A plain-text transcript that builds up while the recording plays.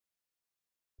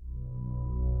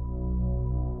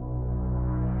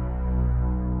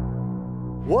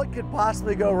What could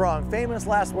possibly go wrong? Famous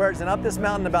last words, and up this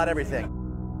mountain about everything.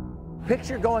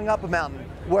 Picture going up a mountain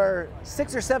where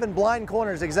 6 or 7 blind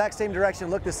corners, exact same direction,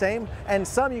 look the same, and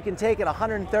some you can take at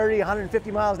 130,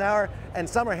 150 miles an hour, and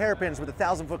some are hairpins with a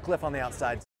 1,000-foot cliff on the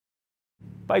outside.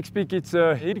 Pikes Peak, it's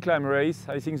a hill climb race.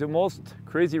 I think the most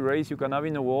crazy race you can have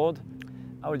in the world.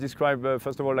 I would describe,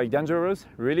 first of all, like dangerous,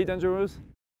 really dangerous.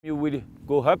 You will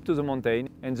go up to the mountain,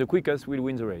 and the quickest will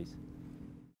win the race.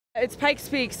 It's Pikes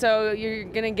Peak, so you're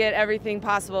going to get everything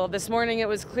possible. This morning it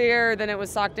was clear, then it was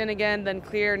socked in again, then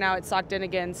clear, now it's socked in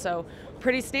again, so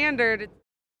pretty standard.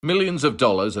 Millions of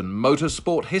dollars and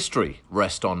motorsport history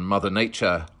rest on Mother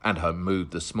Nature and her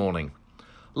mood this morning.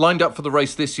 Lined up for the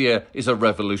race this year is a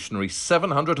revolutionary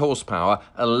 700 horsepower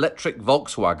electric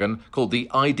Volkswagen called the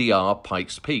IDR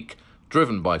Pikes Peak,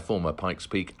 driven by former Pikes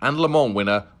Peak and Le Mans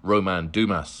winner Romain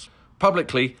Dumas.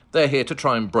 Publicly, they're here to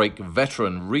try and break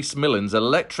veteran Rhys Millen's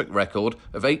electric record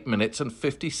of 8 minutes and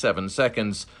 57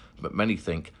 seconds. But many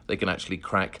think they can actually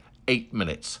crack 8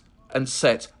 minutes and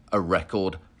set a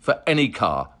record for any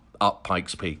car up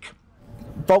Pikes Peak.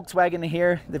 Volkswagen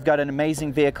here, they've got an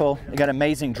amazing vehicle, they've got an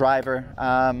amazing driver,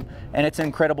 and it's an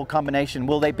incredible combination.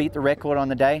 Will they beat the record on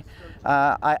the day?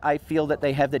 I feel that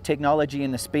they have the technology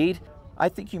and the speed. I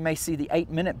think you may see the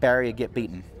 8-minute barrier get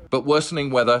beaten. But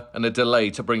worsening weather and a delay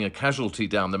to bring a casualty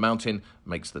down the mountain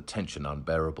makes the tension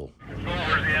unbearable. Where's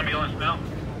the ambulance now?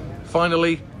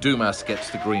 Finally, Dumas gets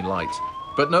the green light,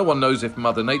 but no one knows if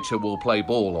Mother Nature will play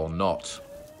ball or not.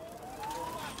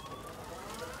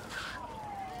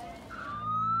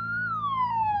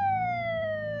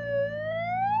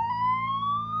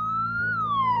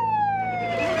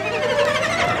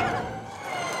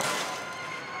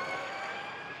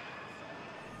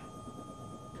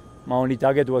 My only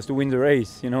target was to win the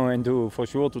race, and for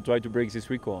sure to try to break this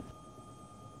record.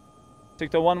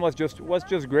 Sector 1 was just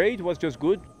great, was just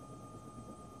good.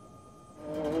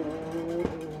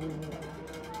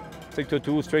 Sector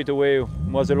 2 straight away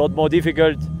was a lot more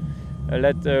difficult, a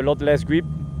lot less grip.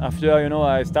 After,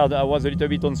 I was a little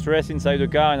bit on stress inside the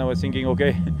car, and I was thinking,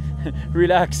 okay,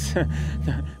 relax.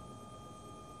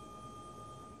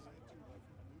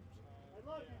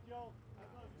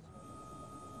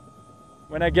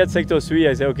 When I get sector 3,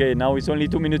 I say, okay, now it's only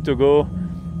 2 minutes to go.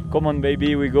 Come on,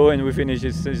 baby, we go and we finish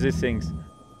these things.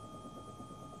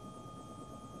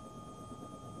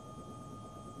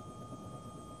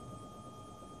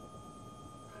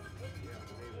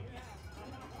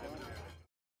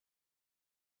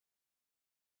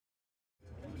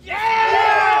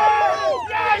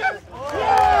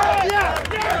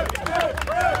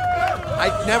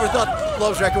 I never thought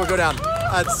Love's record would go down.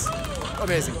 That's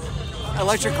amazing. I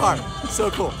like your car. So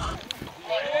cool.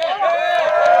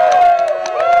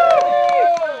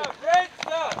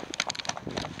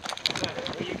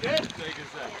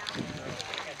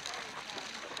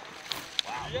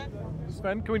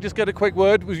 Sven, can we just get a quick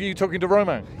word? Was you talking to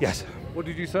Romain? Yes. What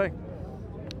did you say?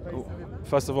 Cool.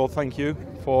 First of all, thank you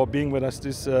for being with us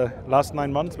this last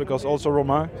 9 months, because also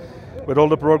Romain, with all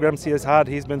the programs he has had,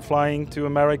 he's been flying to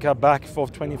America back for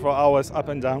 24 hours up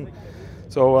and down.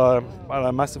 So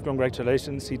a massive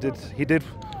congratulations. He did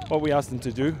what we asked him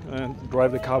to do, and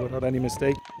drive the car without any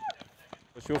mistake.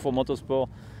 For sure, for motorsport,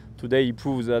 today he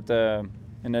proves that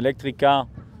an electric car,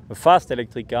 a fast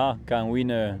electric car, can win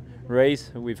a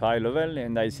race with high level.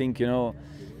 And I think,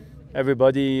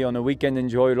 everybody on a weekend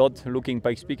enjoy a lot looking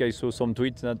Pikes Peak. I saw some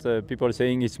tweets that people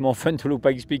saying it's more fun to look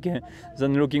Pikes Peak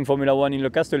than looking Formula 1 in Le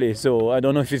Castellet. So I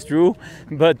don't know if it's true,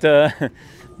 but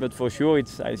for sure,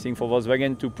 I think for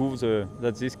Volkswagen to prove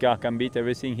that this car can beat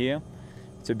everything here,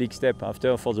 it's a big step.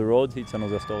 After, for the road, it's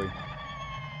another story.